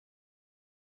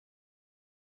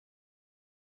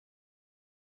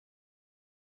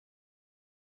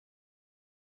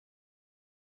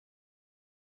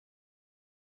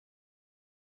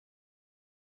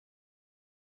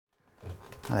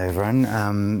Hello everyone,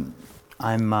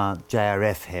 I'm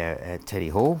JRF here at Teddy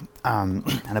Hall,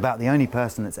 and about the only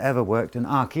person that's ever worked in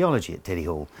archaeology at Teddy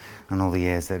Hall in all the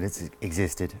years that it's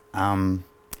existed. I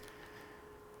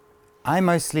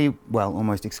mostly, well,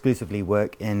 almost exclusively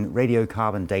work in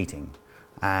radiocarbon dating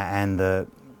and the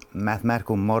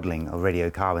mathematical modelling of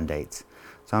radiocarbon dates.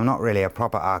 So I'm not really a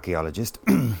proper archaeologist,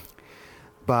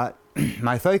 but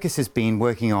my focus has been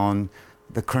working on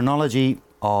the chronology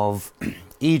of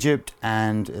Egypt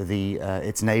and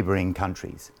its neighbouring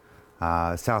countries,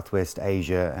 Southwest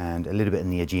Asia and a little bit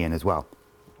in the Aegean as well.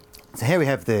 So here we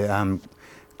have the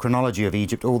chronology of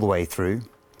Egypt all the way through,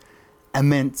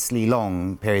 immensely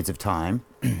long periods of time.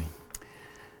 This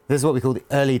is what we call the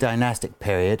early dynastic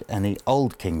period and the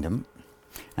Old Kingdom,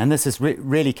 and this is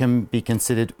really can be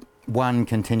considered one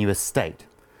continuous state.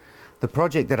 The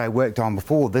project that I worked on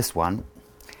before this one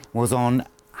was on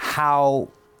how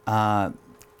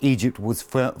Egypt was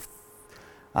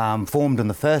formed in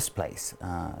the first place,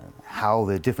 how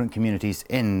the different communities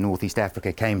in Northeast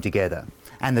Africa came together,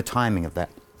 and the timing of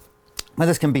that. Well,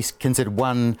 this can be considered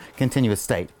one continuous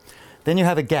state. Then you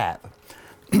have a gap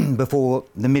before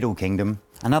the Middle Kingdom,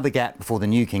 another gap before the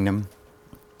New Kingdom,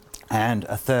 and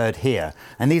a third here.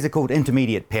 And these are called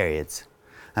intermediate periods.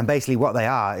 And basically what they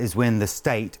are is when the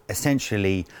state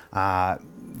essentially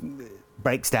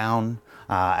breaks down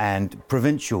and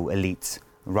provincial elites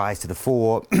rise to the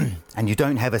fore, and you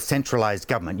don't have a centralized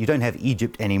government. You don't have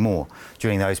Egypt anymore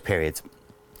during those periods.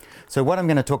 So what I'm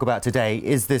going to talk about today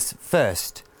is this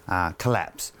first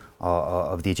collapse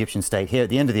of the Egyptian state here at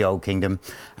the end of the Old Kingdom.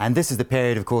 And this is the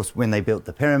period, of course, when they built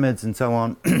the pyramids and so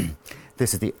on.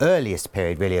 This is the earliest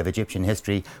period, really, of Egyptian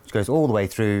history, which goes all the way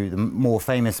through the more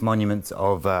famous monuments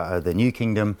of the New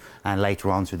Kingdom and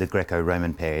later on through the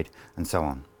Greco-Roman period and so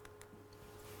on.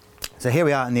 So here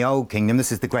we are in the Old Kingdom.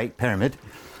 This is the Great Pyramid.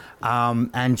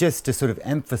 And just to sort of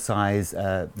emphasize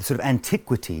the sort of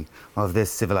antiquity of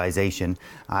this civilization,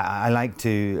 I like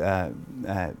to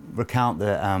recount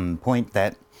the point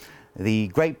that the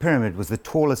Great Pyramid was the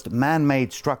tallest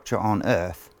man-made structure on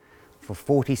Earth for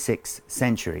 46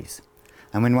 centuries.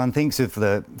 And when one thinks of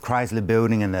the Chrysler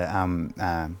Building and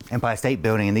the Empire State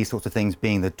Building and these sorts of things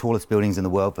being the tallest buildings in the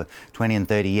world for 20 and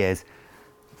 30 years,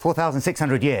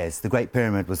 4,600 years, the Great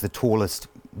Pyramid was the tallest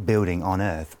building on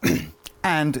Earth.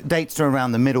 And dates to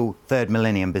around the middle 3rd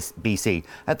millennium BC,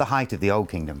 at the height of the Old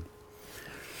Kingdom.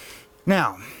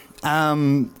 Now,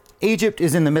 Egypt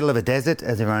is in the middle of a desert,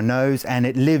 as everyone knows, and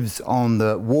it lives on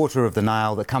the water of the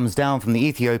Nile that comes down from the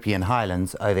Ethiopian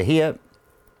highlands over here.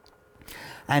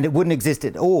 And it wouldn't exist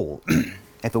at all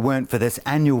if it weren't for this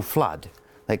annual flood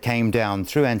that came down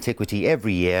through antiquity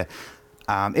every year,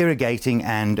 irrigating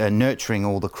and nurturing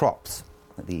all the crops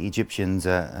that the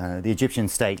Egyptian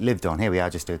state lived on. Here we are,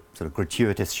 just a sort of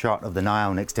gratuitous shot of the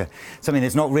Nile next to something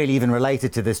that's not really even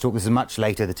related to this talk. This is much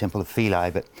later, the Temple of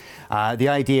Philae. But the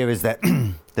idea is that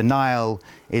the Nile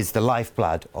is the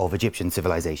lifeblood of Egyptian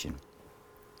civilization.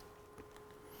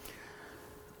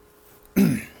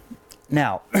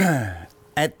 Now,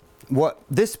 at what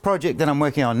this project that I'm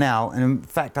working on now, and in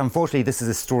fact, unfortunately, this is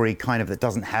a story kind of that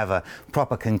doesn't have a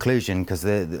proper conclusion because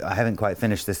I haven't quite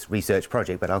finished this research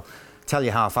project, but I'll tell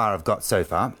you how far I've got so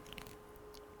far.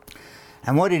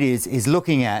 And what it is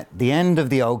looking at the end of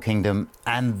the Old Kingdom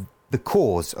and the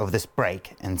cause of this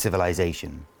break in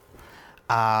civilization.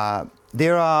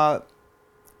 There are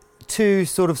two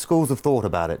sort of schools of thought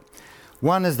about it.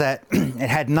 One is that it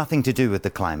had nothing to do with the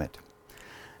climate.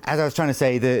 As I was trying to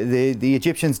say, the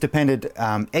Egyptians depended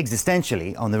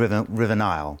existentially on the River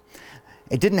Nile.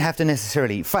 It didn't have to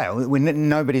necessarily fail.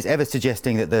 Nobody's ever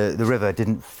suggesting that the river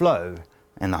didn't flow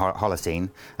in the Holocene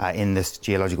in this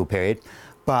geological period.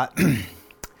 But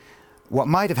what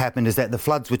might have happened is that the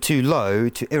floods were too low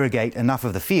to irrigate enough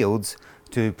of the fields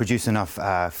to produce enough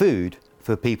food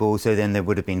for people, so then there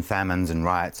would have been famines and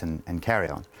riots and carry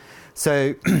on.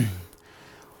 So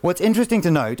what's interesting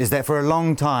to note is that for a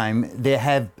long time there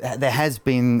has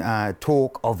been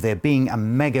talk of there being a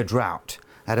mega drought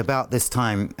at about this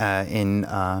time in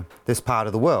this part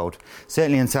of the world,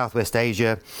 certainly in Southwest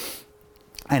Asia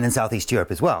and in Southeast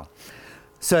Europe as well.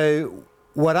 So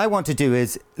what I want to do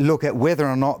is look at whether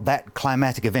or not that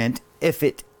climatic event, if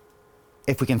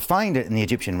we can find it in the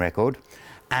Egyptian record,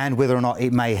 and whether or not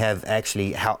it may have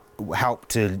actually helped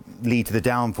to lead to the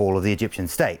downfall of the Egyptian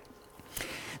state.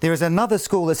 There is another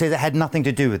school that says it had nothing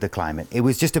to do with the climate. It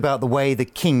was just about the way the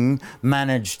king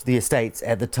managed the estates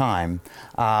at the time,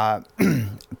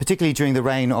 particularly during the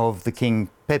reign of the king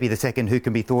Pepi II, who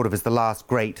can be thought of as the last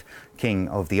great king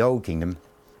of the Old Kingdom.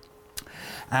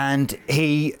 And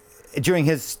he during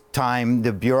his time,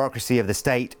 the bureaucracy of the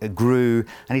state grew,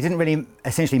 and he didn't really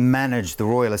essentially manage the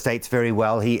royal estates very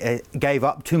well. He gave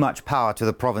up too much power to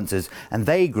the provinces, and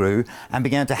they grew and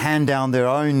began to hand down their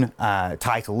own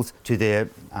titles to their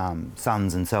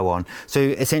sons and so on. So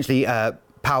essentially,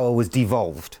 power was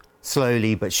devolved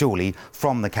slowly but surely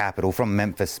from the capital, from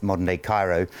Memphis, modern-day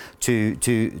Cairo, to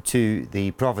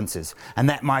the provinces. And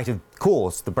that might have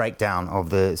caused the breakdown of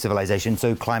the civilization,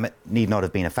 so climate need not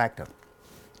have been a factor.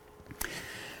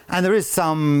 And there is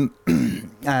some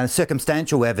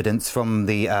circumstantial evidence from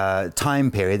the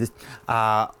time period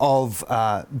of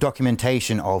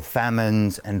documentation of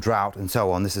famines and drought and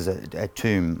so on. This is a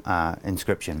tomb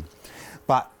inscription.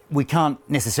 But we can't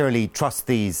necessarily trust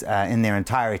these in their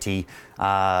entirety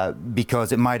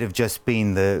because it might have just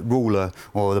been the ruler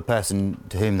or the person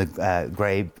to whom the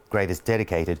grave is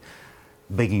dedicated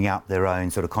bigging up their own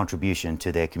sort of contribution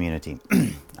to their community.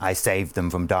 I saved them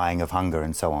from dying of hunger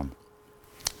and so on.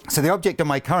 So the object of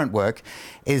my current work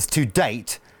is to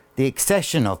date the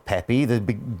accession of Pepi, the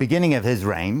beginning of his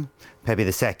reign, Pepi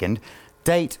II,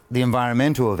 date the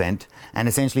environmental event and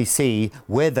essentially see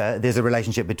whether there's a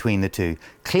relationship between the two.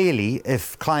 Clearly,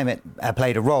 if climate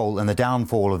played a role in the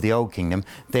downfall of the Old Kingdom,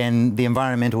 then the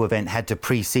environmental event had to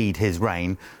precede his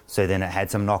reign, so then it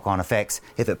had some knock-on effects.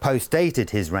 If it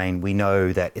post-dated his reign, we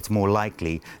know that it's more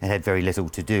likely it had very little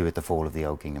to do with the fall of the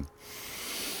Old Kingdom.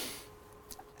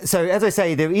 So, as I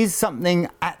say, there is something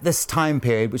at this time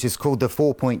period which is called the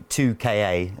 4.2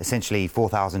 Ka, essentially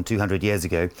 4,200 years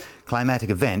ago, climatic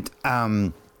event,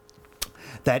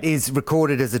 that is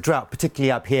recorded as a drought,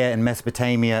 particularly up here in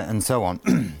Mesopotamia and so on.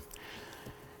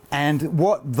 And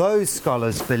what those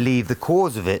scholars believe the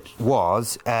cause of it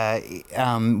was a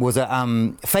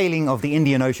failing of the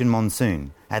Indian Ocean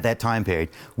monsoon at that time period,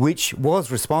 which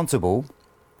was responsible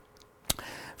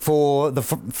for the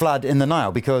flood in the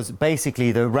Nile, because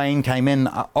basically the rain came in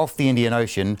off the Indian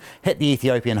Ocean, hit the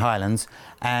Ethiopian highlands,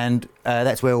 and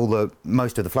that's where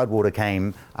most of the floodwater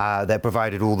came that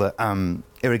provided all the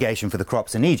irrigation for the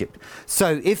crops in Egypt.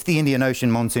 So if the Indian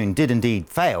Ocean monsoon did indeed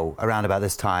fail around about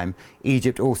this time,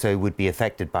 Egypt also would be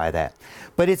affected by that.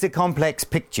 But it's a complex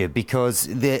picture because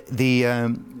the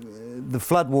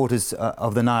floodwaters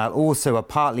of the Nile also are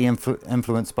partly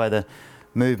influenced by the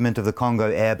movement of the Congo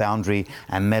air boundary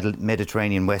and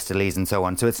Mediterranean westerlies and so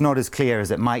on. So it's not as clear as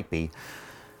it might be.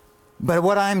 But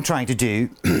what I'm trying to do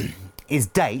is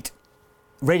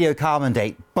radiocarbon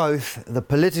date both the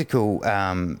political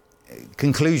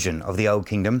conclusion of the Old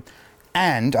Kingdom,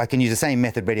 and I can use the same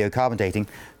method, radiocarbon dating,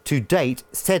 to date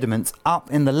sediments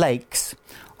up in the lakes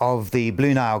of the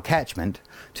Blue Nile catchment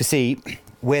to see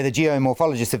where the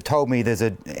geomorphologists have told me there's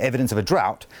evidence of a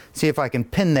drought, see if I can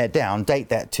pin that down, date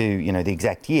that to the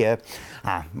exact year,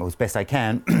 as best I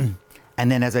can,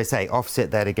 and then, as I say,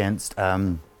 offset that against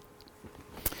the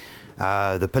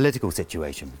political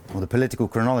situation or the political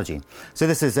chronology. So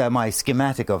this is my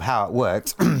schematic of how it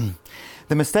works.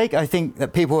 The mistake I think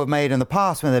that people have made in the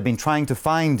past when they've been trying to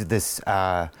find this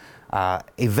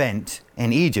event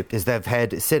in Egypt is they've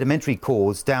had sedimentary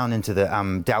cores down into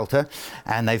the delta,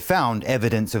 and they've found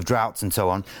evidence of droughts and so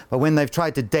on. But when they've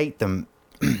tried to date them,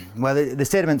 well, the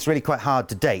sediment's really quite hard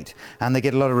to date, and they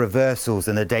get a lot of reversals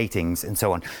in the datings and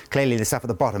so on. Clearly, the stuff at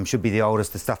the bottom should be the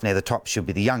oldest, the stuff near the top should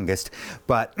be the youngest,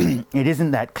 but it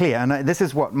isn't that clear. And this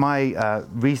is what my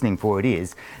reasoning for it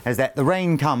is that the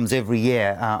rain comes every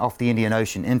year off the Indian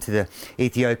Ocean into the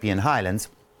Ethiopian highlands,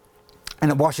 and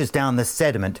it washes down the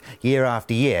sediment year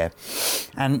after year.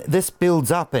 And this builds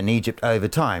up in Egypt over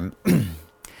time.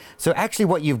 So actually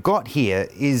what you've got here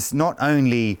is not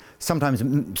only sometimes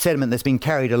sediment that's been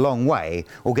carried a long way,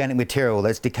 organic material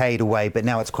that's decayed away, but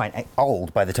now it's quite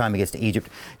old by the time it gets to Egypt.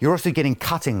 You're also getting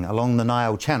cutting along the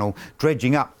Nile Channel,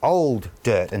 dredging up old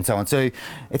dirt and so on. So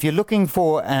if you're looking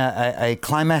for a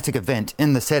climatic event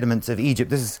in the sediments of Egypt,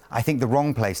 this is, I think, the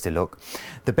wrong place to look.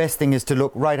 The best thing is to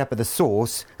look right up at the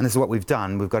source, and this is what we've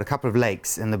done. We've got a couple of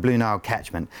lakes in the Blue Nile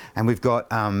catchment, and we've got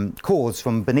cores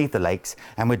from beneath the lakes,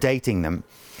 and we're dating them,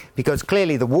 because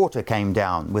clearly the water came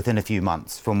down within a few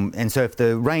months. And so if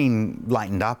the rain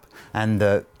lightened up and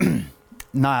the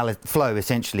Nile flow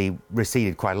essentially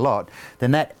receded quite a lot,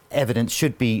 then that evidence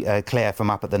should be clear from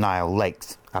up at the Nile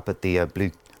lakes, up at the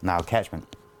Blue Nile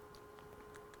catchment.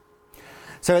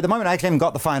 So at the moment I actually haven't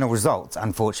got the final results,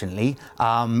 unfortunately.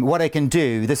 What I can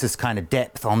do, this is kind of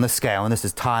depth on the scale and this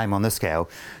is time on the scale.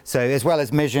 So as well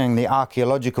as measuring the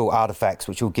archaeological artifacts,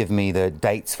 which will give me the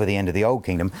dates for the end of the Old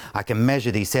Kingdom, I can measure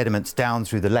these sediments down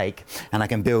through the lake, and I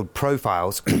can build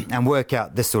profiles and work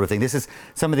out this sort of thing.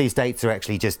 Some of these dates are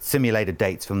actually just simulated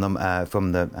dates from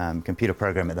the computer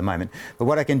program at the moment. But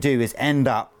what I can do is end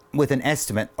up with an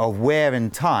estimate of where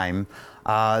in time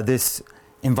this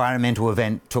environmental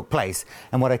event took place.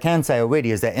 And what I can say already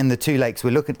is that in the two lakes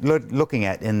we're looking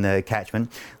at in the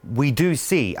catchment, we do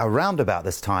see around about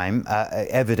this time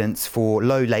evidence for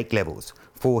low lake levels,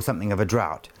 for something of a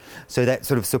drought. So that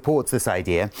sort of supports this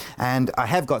idea. And I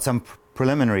have got some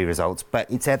preliminary results, but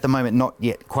it's at the moment not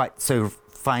yet quite so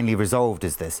finely resolved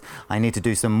as this. I need to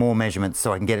do some more measurements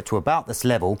so I can get it to about this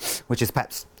level, which is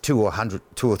perhaps 200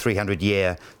 or 300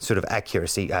 year sort of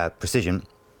accuracy, precision.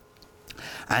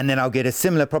 And then I'll get a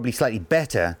similar, probably slightly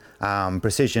better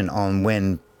precision on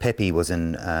when Pepi was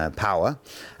in power.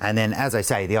 And then, as I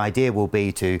say, the idea will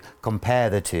be to compare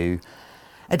the two.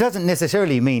 It doesn't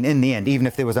necessarily mean, in the end, even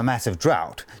if there was a massive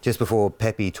drought just before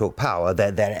Pepi took power,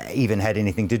 that even had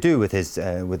anything to do with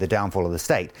with the downfall of the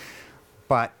state.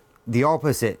 But the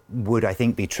opposite would, I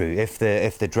think, be true. If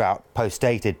the drought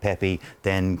postdated Pepi,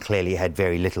 then clearly it had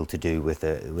very little to do with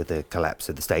the collapse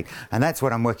of the state. And that's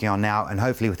what I'm working on now, and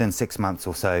hopefully within 6 months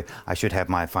or so, I should have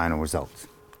my final results.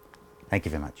 Thank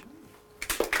you very much.